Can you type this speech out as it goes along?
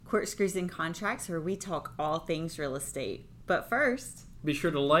Corkscrews and Contracts, where we talk all things real estate. But first, be sure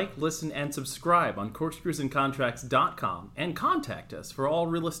to like, listen, and subscribe on corkscrewsandcontracts.com and contact us for all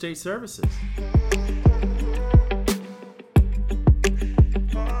real estate services.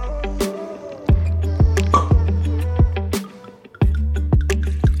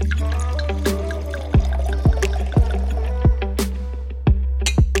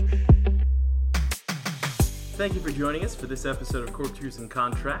 Thank you for joining us for this episode of Corkscrews and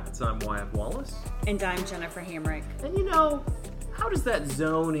Contracts. I'm Wyatt Wallace. And I'm Jennifer Hamrick. And how does that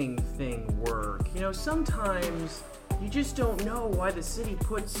zoning thing work? Sometimes you just don't know why the city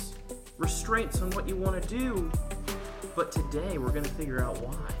puts restraints on what you want to do. But today we're going to figure out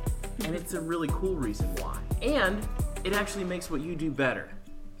why. And it's a really cool reason why. And it actually makes what you do better.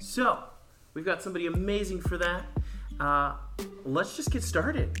 So, we've got somebody amazing for that. Let's just get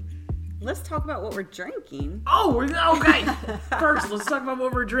started. Let's talk about what we're drinking. Oh, okay. First, let's talk about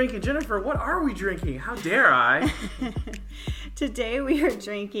what we're drinking. Jennifer, what are we drinking? How dare I? Today we are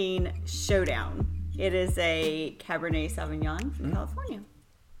drinking Showdown. It is a Cabernet Sauvignon from California.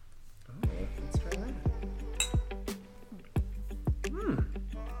 Oh, let's try that.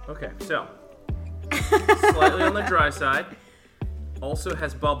 Okay, so slightly on the dry side. Also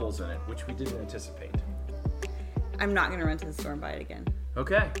has bubbles in it, which we didn't anticipate. I'm not going to run to the store and buy it again.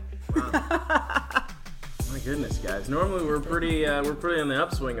 Okay. Wow. My goodness, guys. Normally we're pretty on the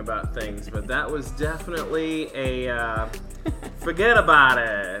upswing about things, but that was definitely a forget about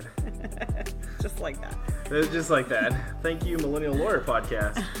it. Just like that. It was just like that. Thank you, Millennial Lawyer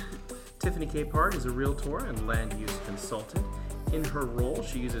Podcast. Tiffany Capehart is a realtor and land use consultant. In her role,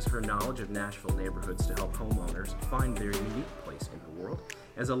 she uses her knowledge of Nashville neighborhoods to help homeowners find their unique place in the world.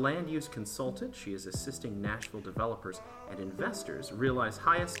 As a land use consultant, she is assisting Nashville developers and investors realize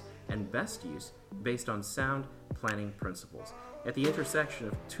highest and best use based on sound planning principles. At the intersection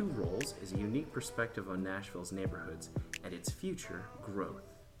of two roles is a unique perspective on Nashville's neighborhoods and its future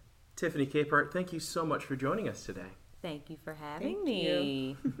growth. Tiffany Capehart, thank you so much for joining us today. Thank you for having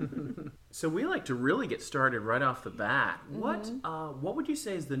me. So we like to really get started right off the bat. What would you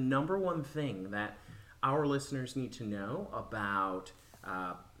say is the number one thing that our listeners need to know about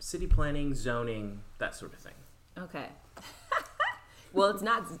city planning, zoning, that sort of thing? Okay. Well,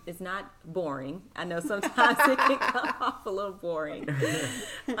 it's not boring. I know sometimes it can come off a little boring.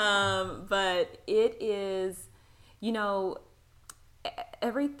 But it is,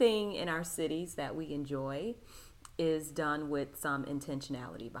 everything in our cities that we enjoy is done with some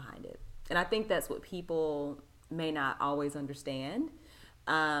intentionality behind it. And I think that's what people may not always understand.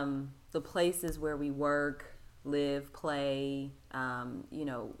 The places where we work, live, play,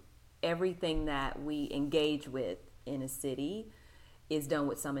 everything that we engage with in a city is done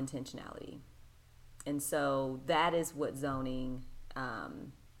with some intentionality. And so that is what zoning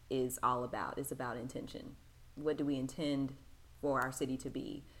is all about. It's about intention. What do we intend for our city to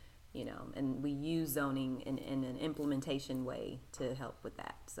be? And we use zoning in an implementation way to help with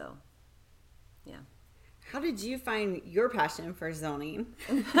that. So, yeah. How did you find your passion for zoning?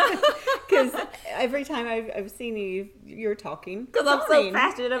 Because every time I've seen you're talking. Because I'm so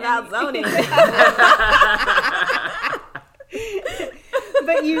passionate about zoning.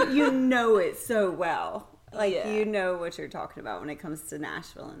 But you know it so well. You know what you're talking about when it comes to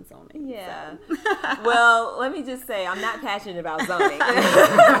Nashville and zoning. Yeah. So. Well, let me just say, I'm not passionate about zoning.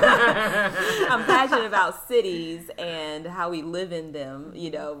 I'm passionate about cities and how we live in them,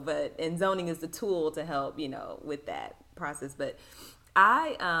 and zoning is the tool to help, with that process. But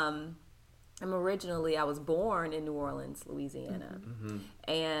I was born in New Orleans, Louisiana. Mm-hmm.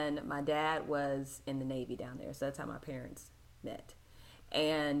 And my dad was in the Navy down there. So that's how my parents met.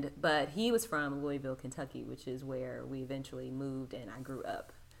 But he was from Louisville, Kentucky, which is where we eventually moved and I grew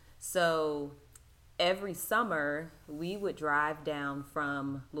up. So every summer we would drive down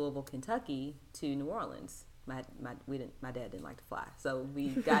from Louisville, Kentucky to New Orleans. My dad didn't like to fly, so we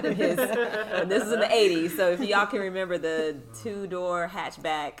got in his. And this is in the '80s, so if y'all can remember the 2-door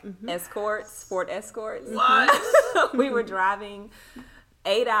hatchback Escorts, Ford Escorts. What? We were driving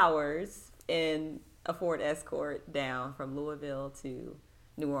 8 hours in a Ford Escort down from Louisville to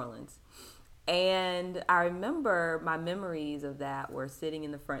New Orleans. And I remember my memories of that were sitting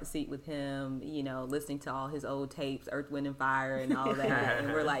in the front seat with him, listening to all his old tapes, Earth, Wind, and Fire and all that.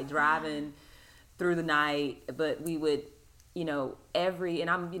 And we're driving through the night, but we would, and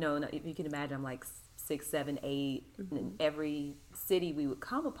I'm, if you can imagine, I'm 6, 7, 8, and every city we would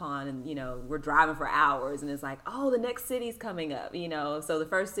come upon, and we're driving for hours, and it's the next city's coming up, So the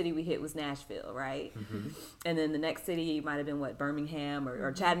first city we hit was Nashville, right? Mm-hmm. And then the next city might have been Birmingham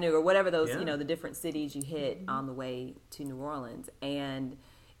or Chattanooga or whatever those, the different cities you hit on the way to New Orleans. And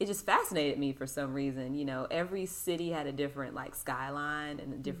it just fascinated me for some reason. You know, every city had a different like skyline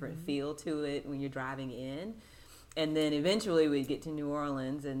and a different feel to it when you're driving in. And then eventually we get to New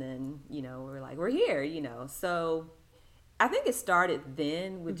Orleans, and then, you know, we're like, we're here, you know. So I think it started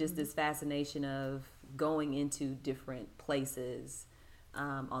then with just this fascination of going into different places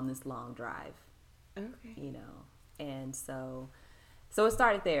on this long drive. Okay. You know, and so it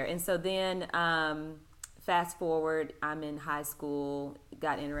started there. And so then fast forward, I'm in high school,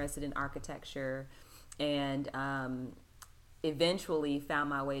 got interested in architecture, and eventually found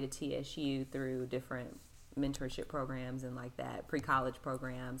my way to TSU through different mentorship programs and like that, pre-college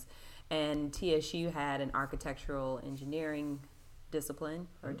programs. And TSU had an architectural engineering discipline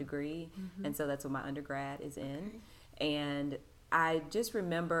or degree, and so that's what my undergrad is in. And I just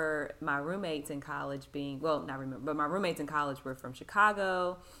remember my roommates in college being, well, not remember, but my roommates in college were from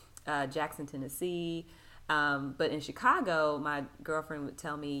Chicago, Jackson, Tennessee. But in Chicago, my girlfriend would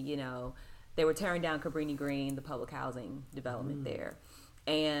tell me, you know, they were tearing down Cabrini Green, the public housing development there.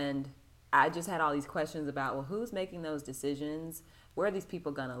 And I just had all these questions about, well, who's making those decisions? Where are these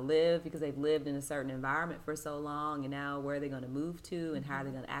people going to live? Because they've lived in a certain environment for so long, and now where are they going to move to, and how are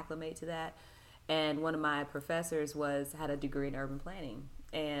they going to acclimate to that? And one of my professors had a degree in urban planning.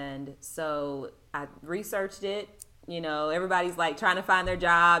 And so I researched it. You know, everybody's like trying to find their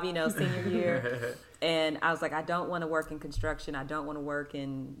job, you know, senior year. And I was like, I don't want to work in construction. I don't want to work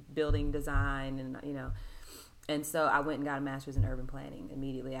in building design, and, you know. And so I went and got a master's in urban planning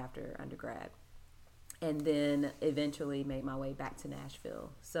immediately after undergrad. And then eventually made my way back to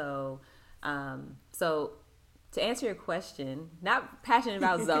Nashville. So to answer your question, not passionate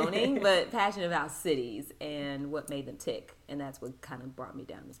about zoning, but passionate about cities and what made them tick. And that's what kind of brought me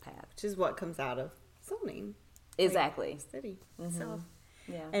down this path. Which is what comes out of zoning. Exactly. Like city. Mm-hmm. So,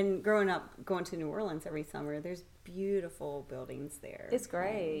 yeah. and growing up, going to New Orleans every summer, there's beautiful buildings there. It's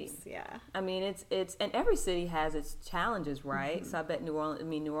great. Homes. Yeah. I mean, it's and every city has its challenges, right? So I bet New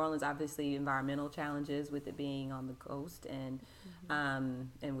Orleans obviously environmental challenges with it being on the coast, and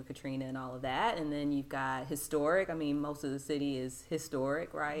with Katrina and all of that. And then you've got historic. I mean, most of the city is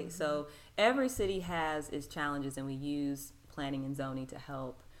historic, right? So every city has its challenges, and we use planning and zoning to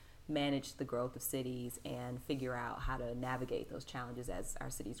help manage the growth of cities and figure out how to navigate those challenges as our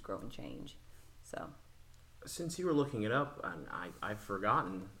cities grow and change. So, since you were looking it up, and I've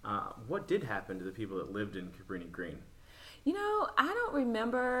forgotten, what did happen to the people that lived in Cabrini Green? You know, I don't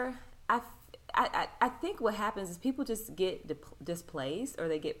remember. I think what happens is people just get displaced, or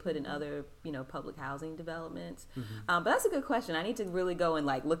they get put in other, you know, public housing developments. But that's a good question. I need to really go and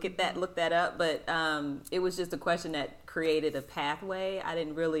like look that up. But it was just a question that created a pathway. I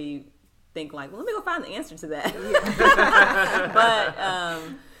didn't really think like, well, let me go find the answer to that.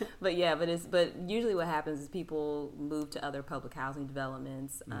 But usually what happens is people move to other public housing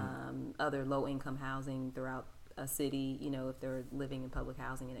developments, other low income housing throughout a city, you know, if they're living in public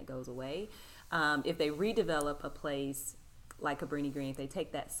housing and it goes away. If they redevelop a place like Cabrini Green, if they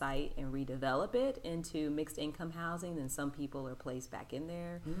take that site and redevelop it into mixed income housing, then some people are placed back in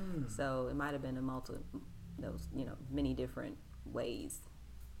there. So it might have been many different ways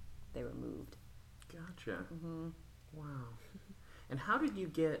they were moved. Gotcha. Wow. And how did you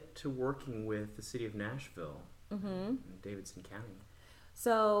get to working with the city of Nashville in Davidson County?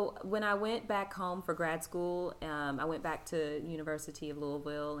 So when I went back home for grad school, I went back to University of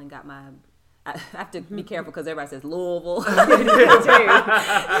Louisville and got my, I have to be careful because everybody says Louisville. I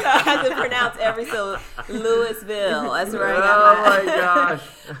have to pronounce every syllable. Louisville. That's where I got my gosh.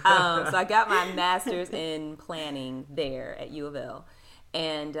 So I got my master's in planning there at U of L.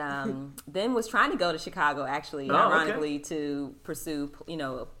 And then was trying to go to Chicago, actually, ironically, to pursue, you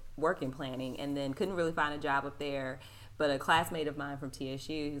know, work in planning, and then couldn't really find a job up there. But a classmate of mine from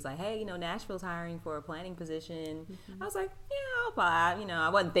TSU, he was like, hey, you know, Nashville's hiring for a planning position. I was like, yeah, I'll apply. You know, I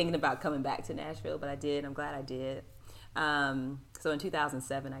wasn't thinking about coming back to Nashville, but I did. I'm glad I did. So in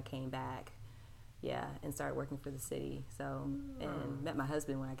 2007, I came back, and started working for the city. So, and met my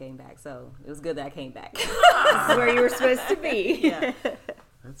husband when I came back. So it was good that I came back. This is where you were supposed to be. Yeah.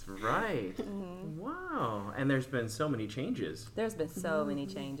 That's right. Wow. And there's been so many changes. There's been so many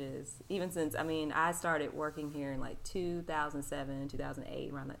changes. Even since, I started working here in like 2007,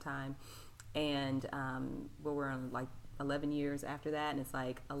 2008, around that time. And we're on like 11 years after that. And it's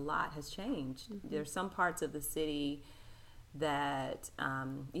like a lot has changed. There's some parts of the city that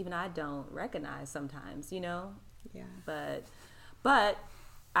even I don't recognize sometimes, you know? Yeah. But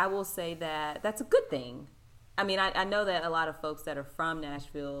I will say that that's a good thing. I know that a lot of folks that are from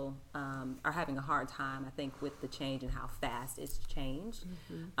Nashville are having a hard time, I think, with the change and how fast it's changed.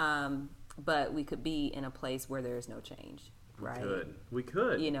 But we could be in a place where there is no change. right? We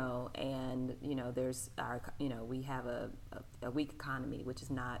could. You know, and you know, there's our, you know, we have a weak economy, which is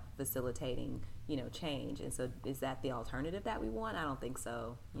not facilitating, you know, change. And so, is that the alternative that we want? I don't think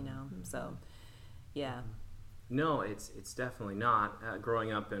so. You know, so yeah. No, it's definitely not.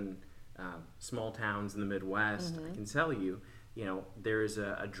 Growing up in small towns in the Midwest, I can tell you, you know, there is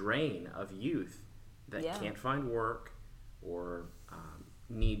a drain of youth that can't find work or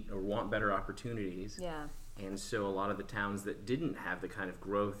need or want better opportunities. Yeah. And so a lot of the towns that didn't have the kind of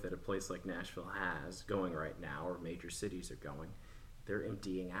growth that a place like Nashville has going right now, or major cities are going, they're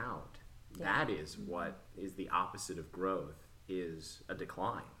emptying out. Yeah. That is what is the opposite of growth, is a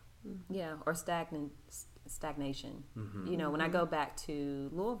decline. Yeah, or stagnation. You know, when I go back to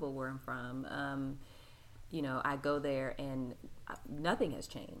Louisville, where I'm from, you know, I go there and nothing has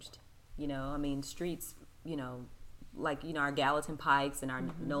changed. You know, I mean, streets, you know, like, you know, our Gallatin Pikes and our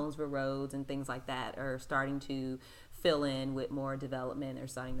Nolensville roads and things like that are starting to fill in with more development. They're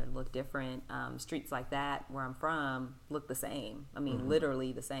starting to look different. Streets like that, where I'm from, look the same. I mean,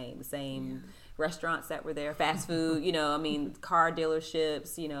 literally the same restaurants that were there, fast food, you know, I mean, car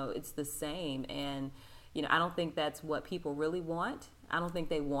dealerships, you know, it's the same. And, you know, I don't think that's what people really want. I don't think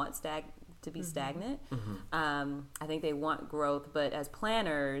they want to be stagnant. I think they want growth, but as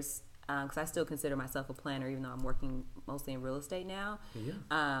planners, because I still consider myself a planner, even though I'm working mostly in real estate now.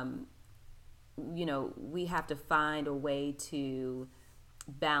 You know, we have to find a way to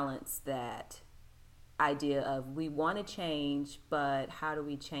balance that idea of, we want to change, but how do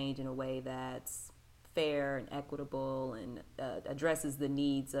we change in a way that's fair and equitable and addresses the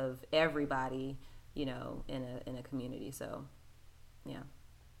needs of everybody, you know, in a community. So, yeah.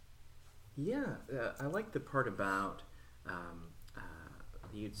 Yeah, I like the part about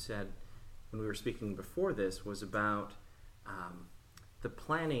you'd said when we were speaking before this was about the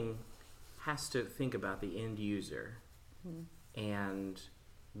planning has to think about the end user and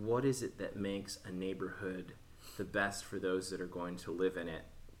what is it that makes a neighborhood the best for those that are going to live in it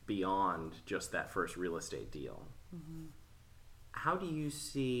beyond just that first real estate deal. How do you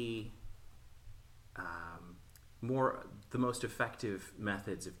see the most effective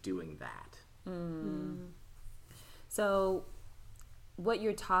methods of doing that? So what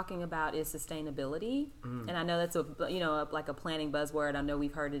you're talking about is sustainability, and I know that's like a planning buzzword. I know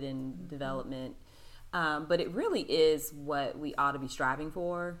we've heard it in development, but it really is what we ought to be striving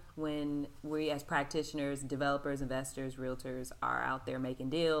for when we, as practitioners, developers, investors, realtors, are out there making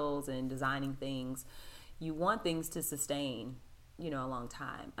deals and designing things. You want things to sustain, you know, a long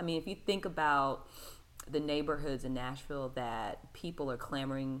time. I mean, if you think about the neighborhoods in Nashville that people are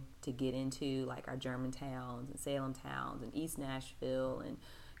clamoring to get into, like our Germantowns and Salem Towns and East Nashville and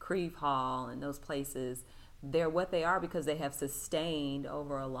Creve Hall and those places, they're what they are because they have sustained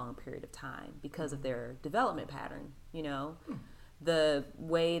over a long period of time because of their development pattern. You know, the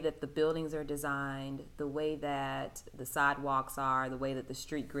way that the buildings are designed, the way that the sidewalks are, the way that the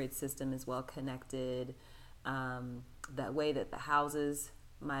street grid system is well connected, the way that the houses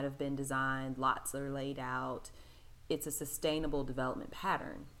might have been designed, lots are laid out. It's a sustainable development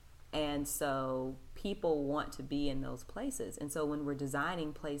pattern. And so people want to be in those places. And so when we're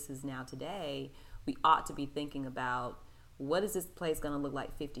designing places now today, we ought to be thinking about, what is this place going to look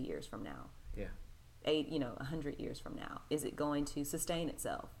like 50 years from now? Yeah. 100 years from now? Is it going to sustain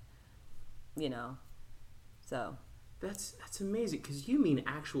itself? You know, so. That's amazing, because you mean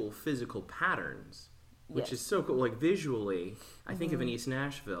actual physical patterns. Which Yes. is so cool. Like visually, I think of an East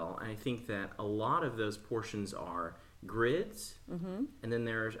Nashville, and I think that a lot of those portions are grids, and then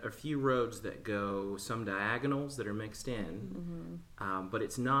there's a few roads that go some diagonals that are mixed in, but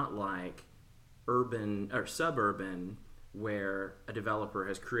it's not like urban or suburban where a developer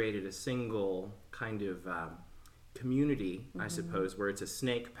has created a single kind of community, I suppose, where it's a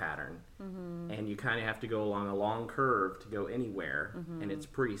snake pattern, and you kind of have to go along a long curve to go anywhere, and it's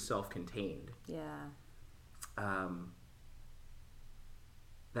pretty self-contained. Yeah. I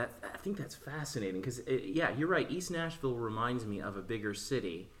think that's fascinating because, you're right. East Nashville reminds me of a bigger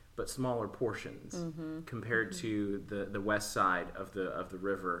city, but smaller portions compared to the west side of the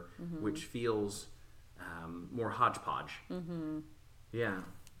river, which feels more hodgepodge. Yeah.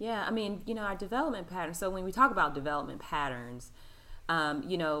 Yeah, I mean, you know, our development patterns. So when we talk about development patterns,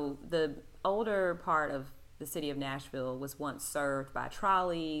 you know, the older part of the city of Nashville was once served by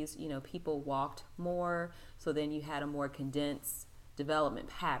trolleys. You know, people walked more, so then you had a more condensed development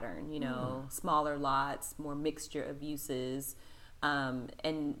pattern, you know, smaller lots, more mixture of uses.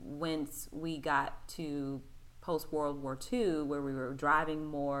 And once we got to post-World War II, where we were driving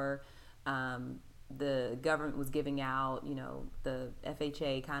more, the government was giving out, the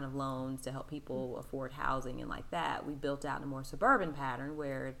FHA kind of loans to help people afford housing and like that, we built out a more suburban pattern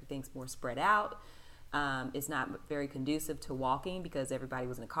where everything's more spread out. It's not very conducive to walking because everybody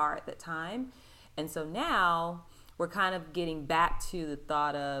was in a car at that time. And so now we're kind of getting back to the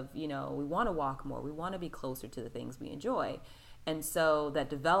thought of, we want to walk more. We want to be closer to the things we enjoy. And so that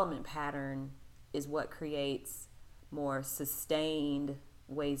development pattern is what creates more sustained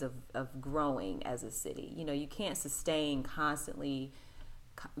ways of growing as a city. You can't sustain constantly,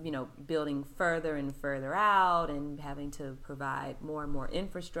 building further and further out and having to provide more and more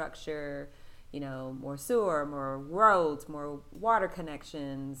infrastructure, more sewer, more roads, more water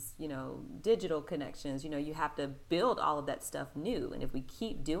connections, digital connections. You have to build all of that stuff new. And if we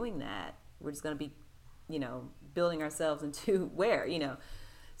keep doing that, we're just going to be, building ourselves into where,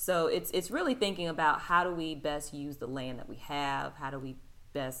 So it's really thinking about how do we best use the land that we have? How do we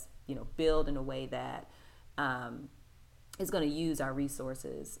best, build in a way that is going to use our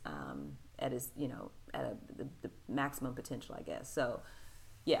resources at its, the maximum potential, I guess. So,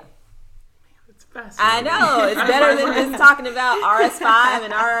 yeah. It's fascinating. I know. It's better than just talking about RS5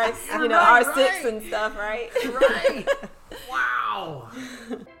 and R6 and stuff, right? Right. Wow.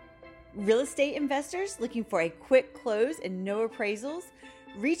 Real estate investors looking for a quick close and no appraisals?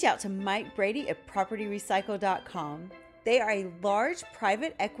 Reach out to Mike Brady at PropertyRecycle.com. They are a large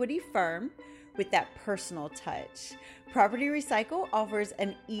private equity firm with that personal touch. Property Recycle offers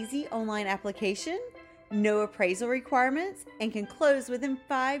an easy online application, no appraisal requirements, and can close within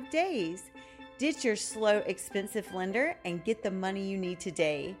 5 days. Ditch your slow, expensive lender and get the money you need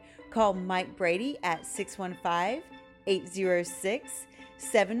today. Call Mike Brady at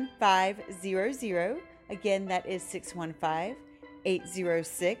 615-806-7500. Again, that is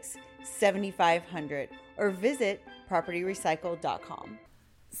 615-806-7500. Or visit PropertyRecycle.com.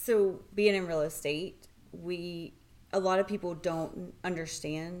 So being in real estate, a lot of people don't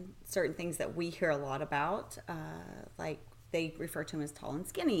understand certain things that we hear a lot about, like they refer to them as tall and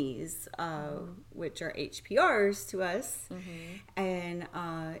skinnies, which are HPRs to us. Mm-hmm. And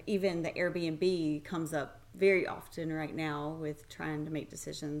even the Airbnb comes up very often right now with trying to make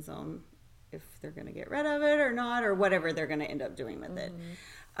decisions on if they're going to get rid of it or not, or whatever they're going to end up doing with it.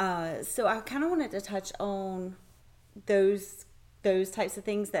 So I kind of wanted to touch on those types of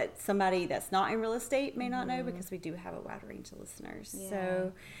things that somebody that's not in real estate may not know, because we do have a wide range of listeners. Yeah.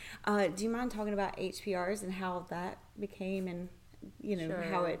 So do you mind talking about HPRs and how that became and, Sure.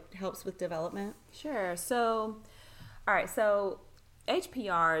 how it helps with development? Sure. So, all right. So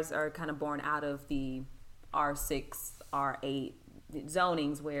HPRs are kind of born out of the R6, R8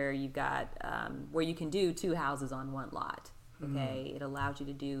 zonings where you've got, where you can do 2 houses on 1 lot. Okay. It allows you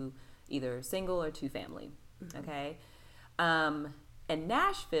to do either single or 2 family. Okay. In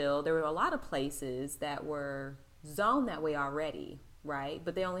Nashville, there were a lot of places that were zoned that way already, right?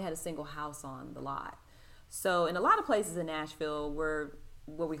 But they only had a single house on the lot. So in a lot of places in Nashville were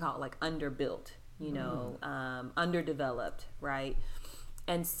what we call like underbuilt, underdeveloped, right?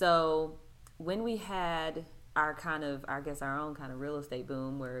 And so when we had our own kind of real estate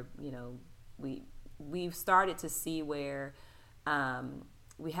boom where, we've started to see where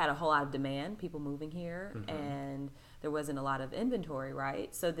we had a whole lot of demand, people moving here, and there wasn't a lot of inventory,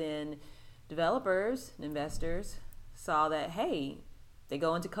 right? So then developers and investors saw that, hey, they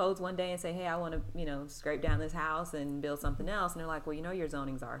go into codes one day and say, hey, I want to, scrape down this house and build something else. And they're like, well, your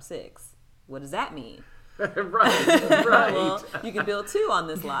zoning's R6. What does that mean? Right. Well, you can build 2 on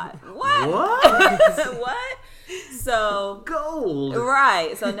this lot. What? What? So gold.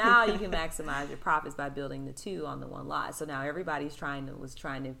 Right. So now you can maximize your profits by building the 2 on the 1 lot. So now everybody's trying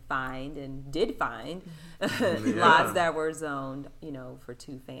to find and did find lots that were zoned, for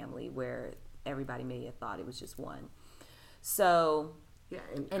 2 family, where everybody may have thought it was just 1. So yeah,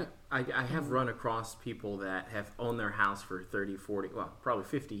 and I have run across people that have owned their house for 30, 40, well, probably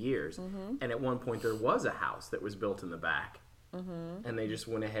 50 years. And at one point there was a house that was built in the back. And they just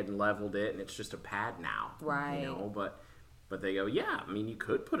went ahead and leveled it, and it's just a pad now. Right. But they go, yeah, I mean, you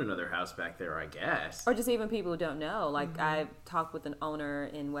could put another house back there, I guess. Or just even people who don't know. Like, I talked with an owner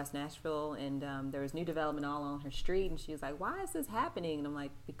in West Nashville, and there was new development all on her street, and she was like, why is this happening? And I'm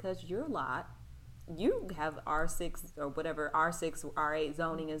like, because your lot, you have R6 or whatever, R6, R8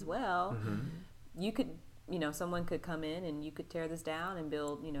 zoning as well. You could, someone could come in and you could tear this down and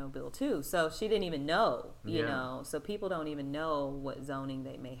build 2. So she didn't even know, so people don't even know what zoning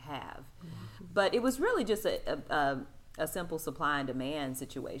they may have. But it was really just a simple supply and demand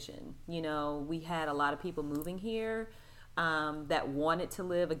situation. We had a lot of people moving here that wanted to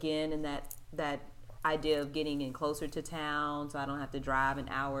live again in that idea of getting in closer to town, so I don't have to drive an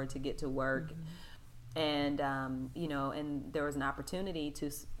hour to get to work. And, you know, and there was an opportunity to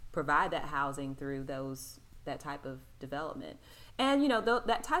provide that housing through that type of development. And, you know,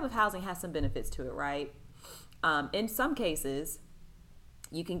 that type of housing has some benefits to it, right? In some cases,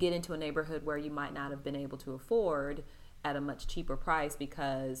 you can get into a neighborhood where you might not have been able to afford at a much cheaper price,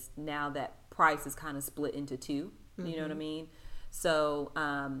 because now that price is kind of split into two. You know what I mean? So,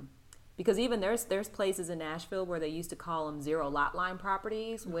 because even there's places in Nashville where they used to call them zero lot line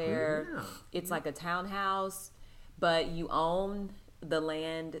properties, where it's like a townhouse, but you own the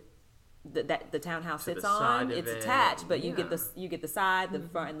land that the townhouse sits on. It's attached, but you get the side, the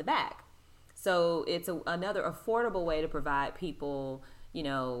front, and the back. So it's another affordable way to provide people, you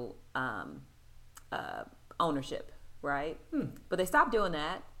know, ownership, right? But they stopped doing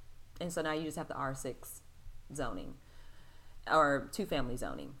that, and so now you just have the R6 zoning or 2-family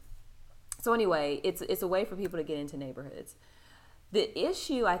zoning. So anyway, it's a way for people to get into neighborhoods. The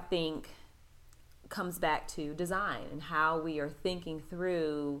issue, I think, comes back to design and how we are thinking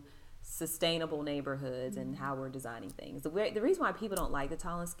through sustainable neighborhoods and how we're designing things. The reason why people don't like the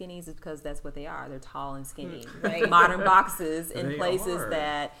tall and skinnies is because that's what they are. They're tall and skinny. Right. Modern boxes in places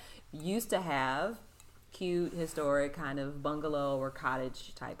that used to have cute, historic kind of bungalow or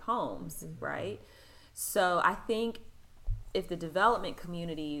cottage type homes, right? So I think if the development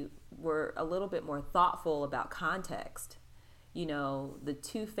community were a little bit more thoughtful about context, you know, the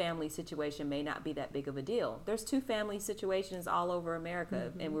 2-family situation may not be that big of a deal. There's 2-family situations all over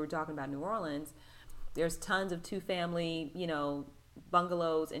America, and we were talking about New Orleans. There's tons of 2-family, you know,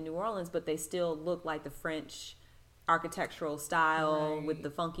 bungalows in New Orleans, but they still look like the French architectural style with the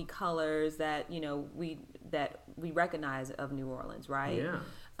funky colors that, you know, we recognize of New Orleans, right?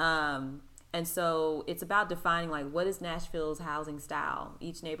 Yeah. And so it's about defining, like, what is Nashville's housing style?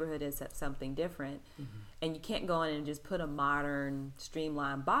 Each neighborhood is something different. And you can't go in and just put a modern,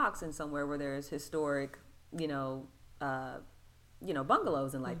 streamlined box in somewhere where there's historic, you know,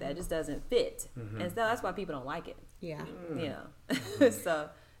 bungalows and like that. It just doesn't fit. And so that's why people don't like it. Yeah. You know. So,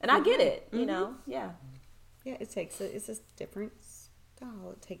 and I get it, you know. Yeah. Yeah, it's a different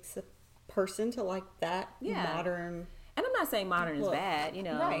style. It takes a person to like that modern. And I'm not saying modern is bad, you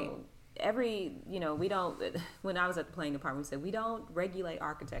know. Right. We don't, when I was at the planning department, we said, we don't regulate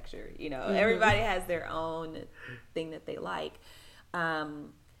architecture, you know, everybody has their own thing that they like.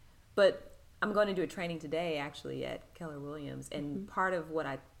 But I'm going to do a training today, actually, at Keller Williams. And part of what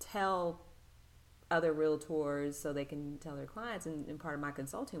I tell other realtors so they can tell their clients, and part of my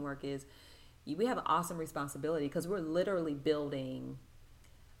consulting work is, we have an awesome responsibility because we're literally building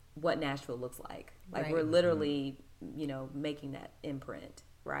what Nashville looks like. Like we're literally, you know, making that imprint,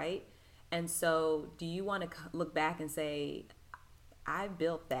 right? And so do you want to look back and say, I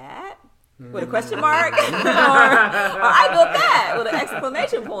built that? With a question mark? or I built that with an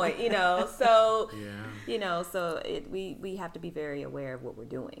exclamation point, you know? So, you know, so we have to be very aware of what we're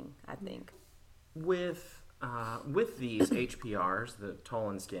doing, I think. With these HPRs, the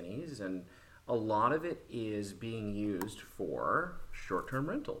tall and skinnies, and a lot of it is being used for short-term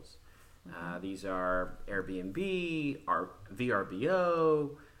rentals. These are Airbnb,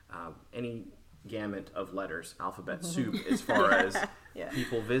 VRBO, any gamut of letters, alphabet soup, as far as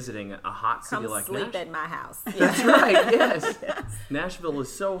people visiting a hot city like Nashville. Come sleep at my house. That's right, yes. Nashville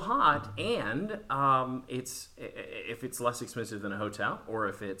is so hot, and if it's less expensive than a hotel, or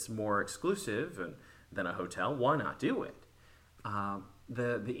if it's more exclusive than a hotel, why not do it?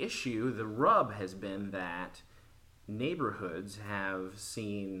 The issue, the rub has been that neighborhoods have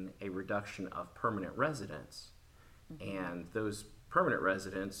seen a reduction of permanent residents, and those permanent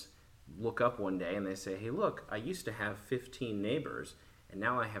residents look up one day and they say, hey, look, I used to have 15 neighbors, and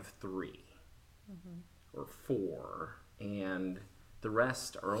now I have 3 or 4, and the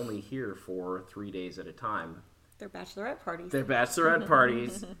rest are only here for 3 days at a time. They're bachelorette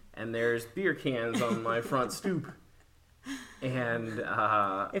parties. And there's beer cans on my front stoop. And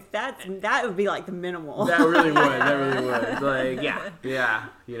if that would be like the minimal. That really would. Like, yeah.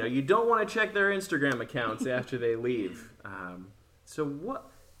 You know, you don't want to check their Instagram accounts after they leave. So what?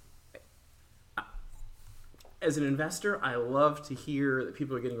 As an investor, I love to hear that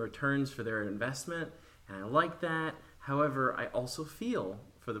people are getting returns for their investment, and I like that. However, I also feel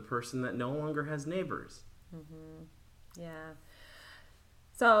for the person that no longer has neighbors. Yeah.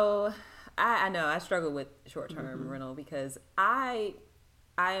 So I know I struggle with short-term rental because I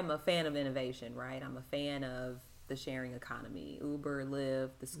am a fan of innovation, right? I'm a fan of the sharing economy, Uber,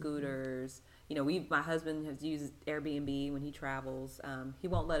 Lyft, the scooters. You know, my husband has used Airbnb when he travels. He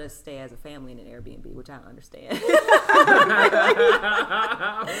won't let us stay as a family in an Airbnb, which I don't understand. I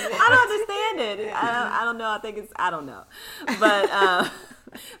don't understand it. I don't know. I think it's, I don't know.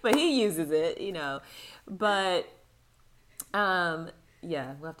 But he uses it, But,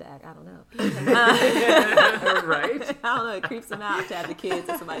 yeah, we'll have to act. I don't know. Right? I don't know. It creeps him out to have the kids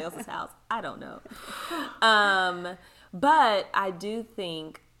at somebody else's house. I don't know. But I do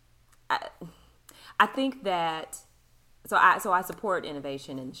think, I think that, so I support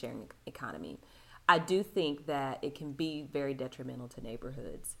innovation in the sharing economy. I do think that it can be very detrimental to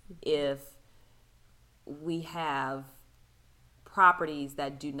neighborhoods if we have properties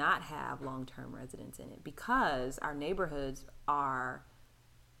that do not have long-term residents in it, because our neighborhoods are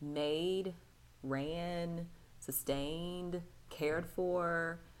made, ran, sustained, cared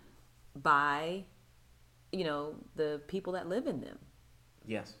for by, the people that live in them.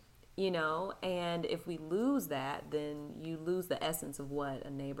 Yes. And if we lose that, then you lose the essence of what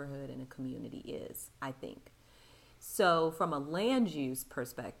a neighborhood and a community is, I think. So from a land use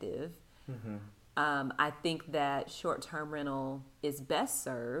perspective, I think that short-term rental is best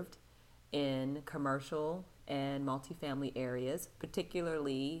served in commercial and multifamily areas,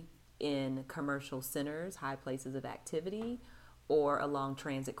 particularly in commercial centers, high places of activity, or along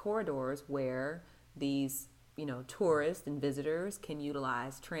transit corridors where these tourists and visitors can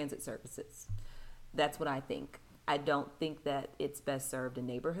utilize transit services. That's what I think. I don't think that it's best served in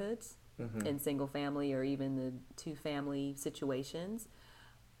neighborhoods, in single family or even the 2-family situations.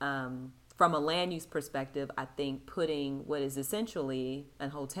 From a land use perspective, I think putting what is essentially a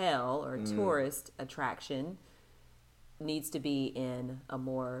hotel or a tourist attraction needs to be in a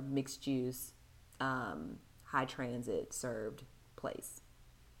more mixed use, high transit served place.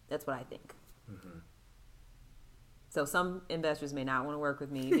 That's what I think. So some investors may not want to work with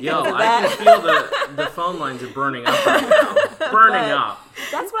me. Yo, I can feel the phone lines are burning up right now. Burning up.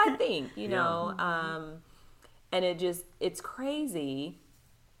 That's what I think, and it's crazy.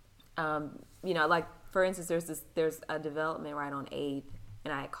 Like for instance, there's a development right on 8th,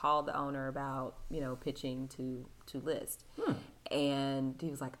 and I called the owner about, pitching to list. And he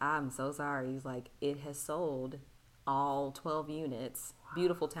was like, I'm so sorry. He's like, it has sold all 12 units,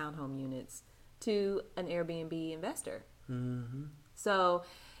 beautiful townhome units, to an Airbnb investor. So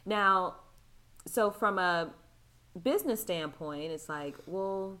from a business standpoint, it's like,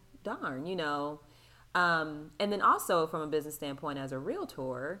 well, darn, and then also from a business standpoint as a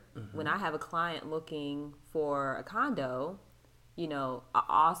realtor, when I have a client looking for a condo,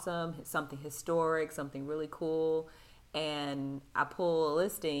 awesome, something historic, something really cool, and I pull a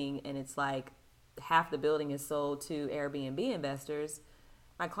listing and it's like half the building is sold to Airbnb investors,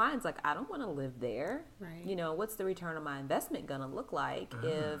 my client's like, I don't want to live there. Right. What's the return on my investment going to look like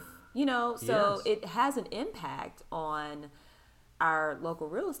if, so it has an impact on our local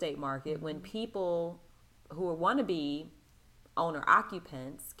real estate market when people who want to be owner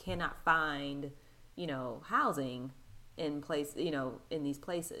occupants cannot find, housing in place, in these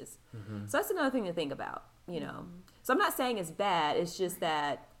places. So that's another thing to think about, So I'm not saying it's bad. It's just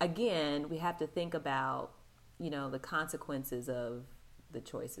that, again, we have to think about, the consequences of the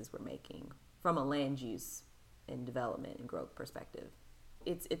choices we're making from a land use and development and growth perspective.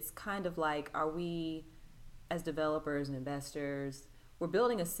 It's kind of like, are we as developers and investors, we're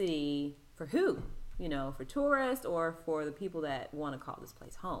building a city for who? For tourists or for the people that want to call this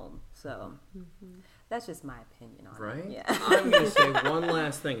place home. So that's just my opinion on it. Right? Yeah. I'm going to say one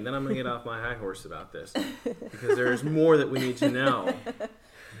last thing, then I'm going to get off my high horse about this, because there's more that we need to know.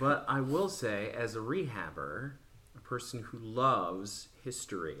 But I will say, as a rehabber, a person who loves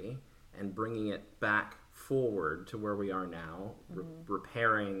history and bringing it back forward to where we are now,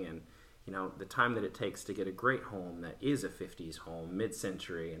 repairing and the time that it takes to get a great home that is a 50s home,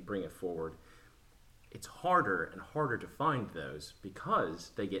 mid-century, and bring it forward, it's harder and harder to find those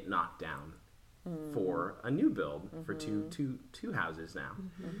because they get knocked down for a new build for two houses now.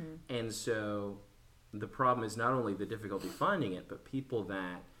 And so the problem is not only the difficulty finding it, but people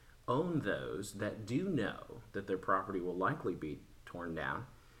that own those that do know that their property will likely be torn down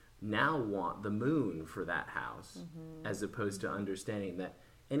now want the moon for that house, as opposed to understanding that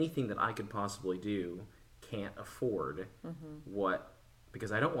anything that I could possibly do can't afford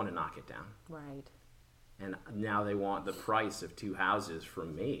because I don't want to knock it down. Right. And now they want the price of 2 houses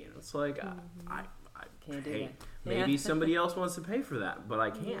from me. And it's like, I can't do that. Maybe somebody else wants to pay for that, but I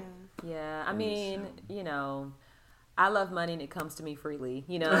can't. Yeah. I mean, I love money and it comes to me freely.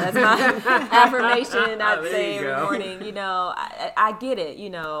 That's my affirmation I'd say every morning. I get it.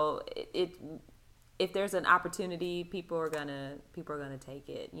 If there's an opportunity, people are gonna take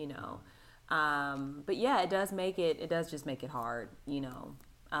it. But yeah, it does just make it hard.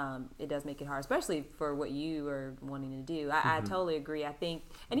 it does make it hard, especially for what you are wanting to do. I totally agree. I think,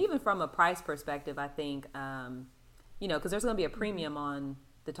 and even from a price perspective, I think, because there's going to be a premium on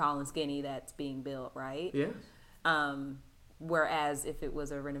the tall and skinny that's being built, right? Yes. Whereas if it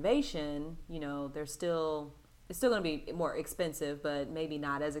was a renovation, it's still going to be more expensive, but maybe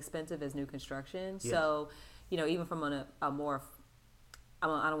not as expensive as new construction. Yes. So, even from a more,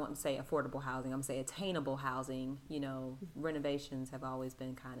 I don't want to say affordable housing, I'm going to say attainable housing, renovations have always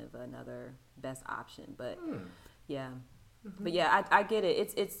been kind of another best option. But yeah. Mm-hmm. But yeah, I get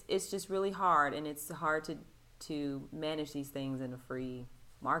it. It's just really hard, and it's hard to manage these things in a free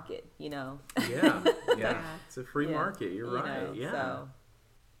market, Yeah. It's a free market. You're right. Yeah. So.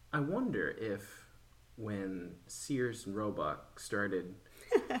 I wonder if when Sears and Roebuck started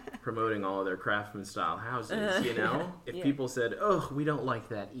promoting all of their craftsman style houses, if people said, "Oh, we don't like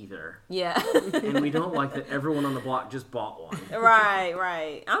that either." Yeah. And we don't like that everyone on the block just bought one.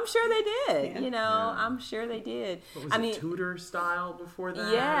 Right. I'm sure they did. I'm sure they did. What was it, Tudor style before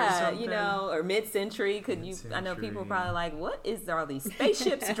that? Yeah, or mid-century. I know people are probably like, "What is all these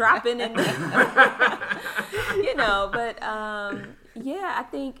spaceships dropping in there?" But I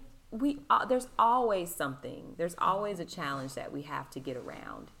think there's always something. There's always a challenge that we have to get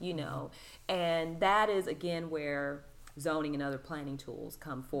around, and that is again where zoning and other planning tools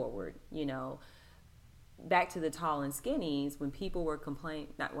come forward. Back to the tall and skinnies, when people were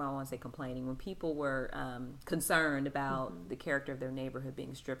when people were concerned about the character of their neighborhood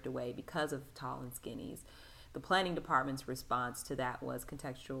being stripped away because of tall and skinnies, the planning department's response to that was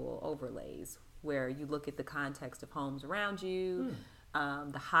contextual overlays, where you look at the context of homes around you.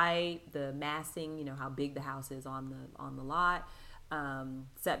 The height, the massing, how big the house is on the lot,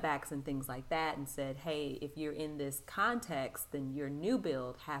 setbacks and things like that, and said, hey, if you're in this context, then your new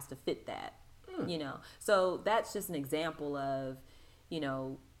build has to fit that, So that's just an example of,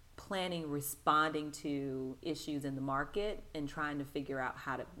 planning responding to issues in the market and trying to figure out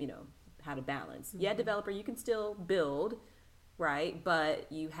how to balance. Mm-hmm. Yeah, developer, you can still build, right? But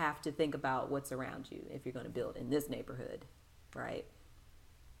you have to think about what's around you if you're going to build in this neighborhood, right?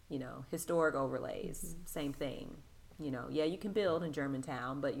 Historic overlays, same thing. You can build in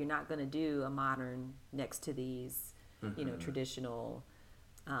Germantown, but you're not going to do a modern next to these, traditional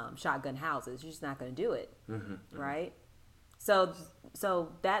shotgun houses. You're just not going to do it, right? So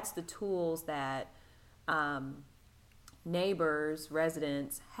that's the tools that neighbors,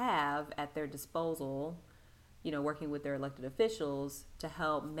 residents have at their disposal, working with their elected officials to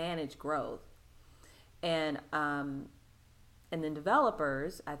help manage growth. And then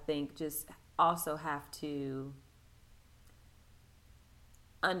developers, I think, just also have to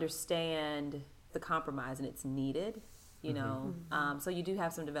understand the compromise, and it's needed, So you do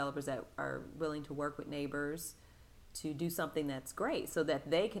have some developers that are willing to work with neighbors to do something that's great, so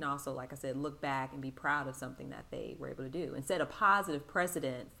that they can also, like I said, look back and be proud of something that they were able to do and set a positive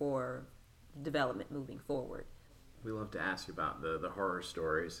precedent for development moving forward. We love to ask you about the horror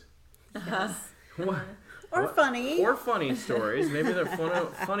stories. Yes. What? Or funny. Or funny stories. Maybe they're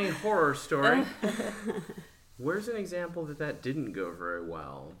funny horror story. Where's an example that didn't go very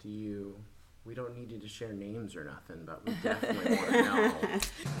well? We don't need you to share names or nothing, but we definitely want to know.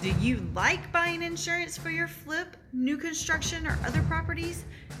 Do you like buying insurance for your flip, new construction, or other properties?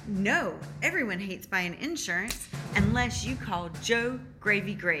 No, everyone hates buying insurance unless you call Joe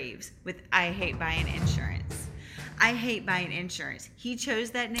Gravy Graves with I Hate Buying Insurance. I hate buying insurance. He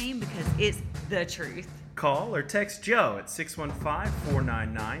chose that name because it's the truth. Call or text Joe at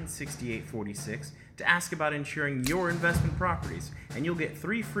 615-499-6846 to ask about insuring your investment properties, and you'll get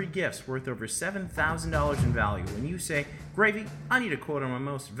 3 free gifts worth over $7,000 in value when you say, Gravy, I need a quote on my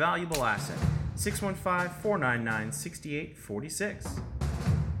most valuable asset. 615-499-6846.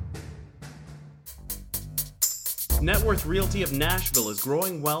 Net Worth Realty of Nashville is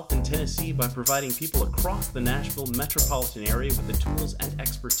growing wealth in Tennessee by providing people across the Nashville metropolitan area with the tools and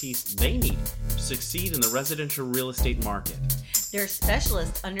expertise they need to succeed in the residential real estate market. Their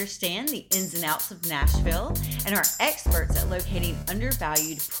specialists understand the ins and outs of Nashville and are experts at locating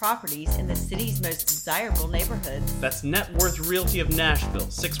undervalued properties in the city's most desirable neighborhoods. That's Net Worth Realty of Nashville,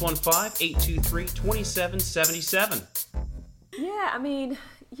 615-823-2777. Yeah, I mean,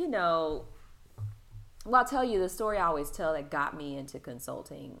 well, I'll tell you the story I always tell that got me into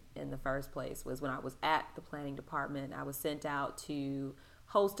consulting in the first place was when I was at the planning department. I was sent out to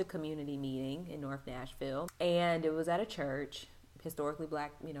host a community meeting in North Nashville, and it was at a church, historically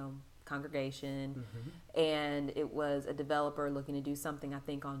black, congregation, and it was a developer looking to do something, I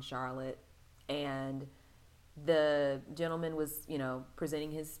think, on Charlotte, and the gentleman was, presenting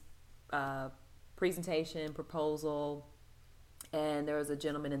his presentation, proposal, And there was a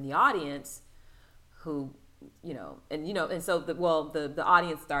gentleman in the audience who, and so the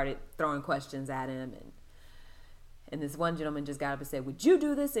audience started throwing questions at him, and this one gentleman just got up and said, "Would you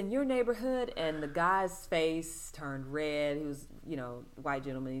do this in your neighborhood?" And the guy's face turned red. He was, white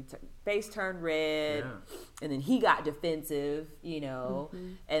gentleman. Face turned red, and then he got defensive,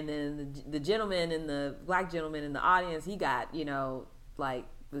 and then the gentleman and the black gentleman in the audience, he got,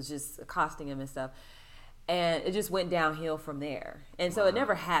 was just accosting him and stuff, and it just went downhill from there. And so it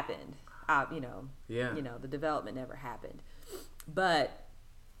never happened. The development never happened. But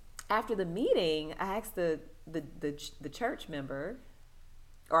after the meeting, I asked the church member,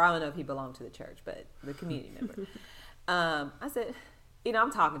 or I don't know if he belonged to the church, but the community member. I said,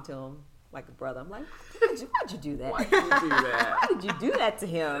 I'm talking to him like a brother. I'm like, why'd you do that? Why did you do that? Why did you do that to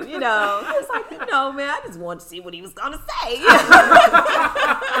him? I was like, man, I just wanted to see what he was gonna say.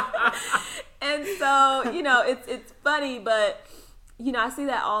 And so, it's funny, but I see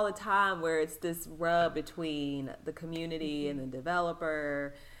that all the time where it's this rub between the community and the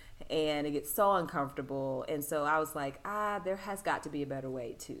developer, and it gets so uncomfortable. And so I was like, there has got to be a better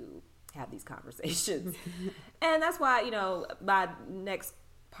way to have these conversations. And that's why, my next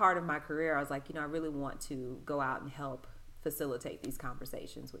part of my career, I was like, I really want to go out and help facilitate these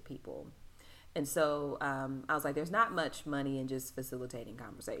conversations with people. And so I was like, there's not much money in just facilitating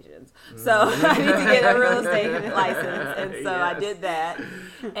conversations. So I need to get a real estate license. And so I did that.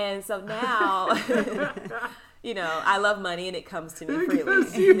 And so now, I love money and it comes to me freely.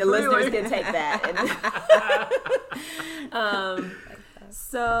 The listeners can take that.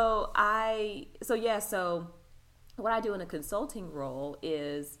 So what I do in a consulting role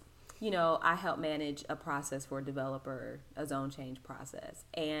is, I help manage a process for a developer, a zone change process,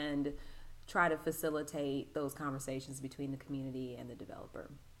 and try to facilitate those conversations between the community and the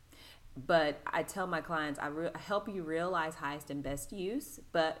developer. But I tell my clients, I help you realize highest and best use,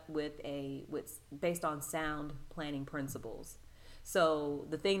 but based on sound planning principles. So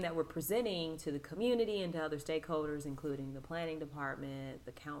the thing that we're presenting to the community and to other stakeholders, including the planning department,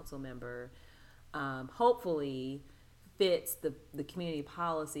 the council member, hopefully fits the community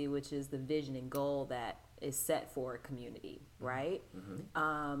policy, which is the vision and goal that is set for a community, right?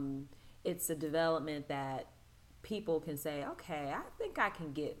 Mm-hmm. It's a development that people can say, okay, I think I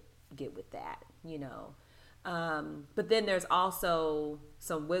can get with that, But then there's also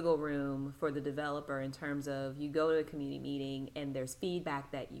some wiggle room for the developer in terms of you go to a community meeting and there's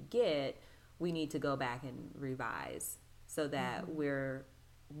feedback that you get, we need to go back and revise so that we're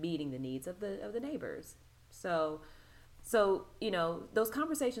meeting the needs of the neighbors. So those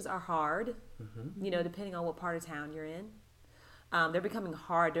conversations are hard, depending on what part of town you're in. They're becoming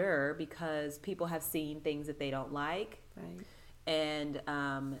harder because people have seen things that they don't like. Right. And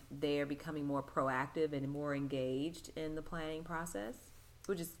they're becoming more proactive and more engaged in the planning process,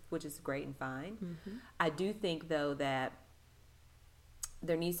 which is great and fine. Mm-hmm. I do think, though, that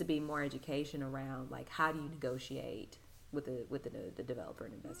there needs to be more education around, like, how do you negotiate with the developer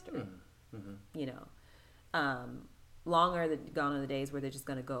and investor? Mm-hmm. Longer gone are the days where they're just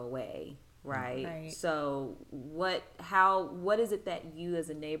going to go away. Right. So what is it that you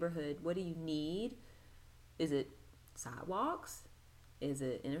as a neighborhood, what do you need? Is it sidewalks? Is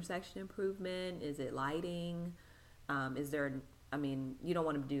it intersection improvement? Is it lighting? You don't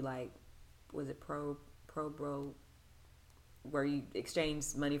want to do was it pro bro, where you exchange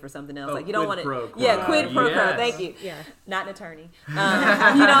money for something else? You don't want to, quid pro quo. Thank you. Yeah, not an attorney. You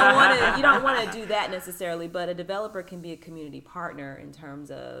don't want to do that necessarily. But a developer can be a community partner in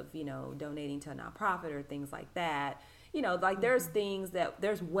terms of donating to a nonprofit or things like that.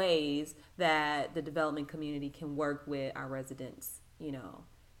 There's ways that the development community can work with our residents.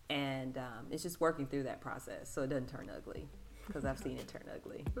 And it's just working through that process so it doesn't turn ugly, because I've seen it turn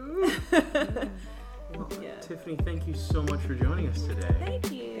ugly. Well, Tiffany, thank you so much for joining us today.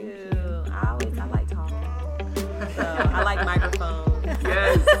 Thank you. I like talking. So I like microphones.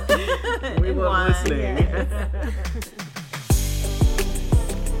 Yes. We love listening. Yes.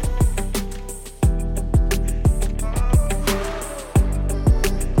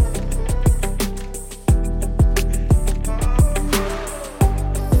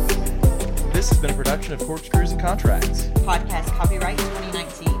 This has been a production of Corkscrews and Contracts. Podcast copyright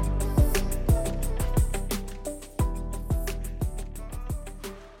 2019.